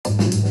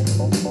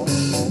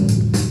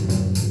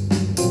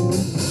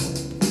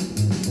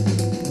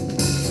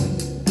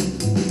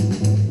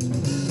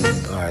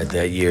All right,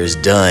 that year is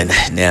done.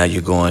 Now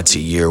you're going to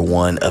year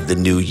one of the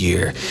new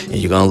year, and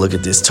you're going to look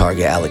at this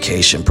target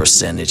allocation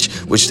percentage,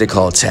 which they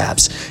call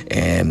TAPS,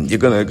 and you're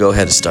going to go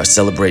ahead and start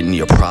celebrating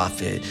your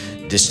profit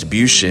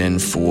distribution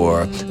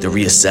for the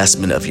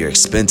reassessment of your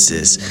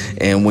expenses.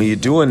 And when you're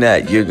doing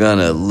that, you're going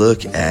to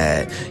look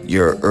at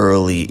your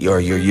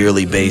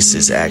yearly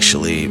basis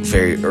actually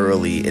very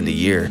early in the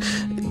year,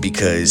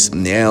 because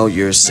now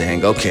you're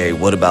saying, okay,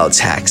 what about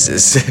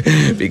taxes?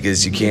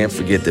 Because you can't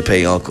forget to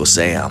pay Uncle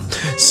Sam.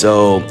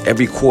 So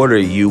every quarter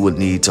you would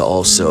need to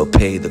also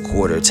pay the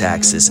quarter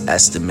taxes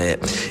estimate,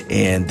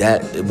 and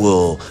that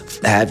will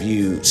have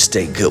you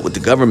stay good with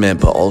the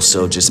government, but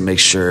also just make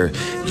sure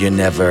you're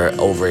never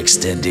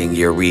overextending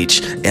your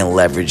reach and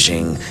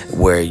leveraging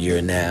where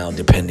you're now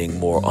depending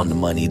more on the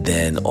money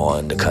than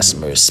on the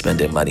customers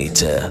spending money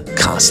to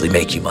constantly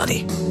make you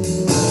money.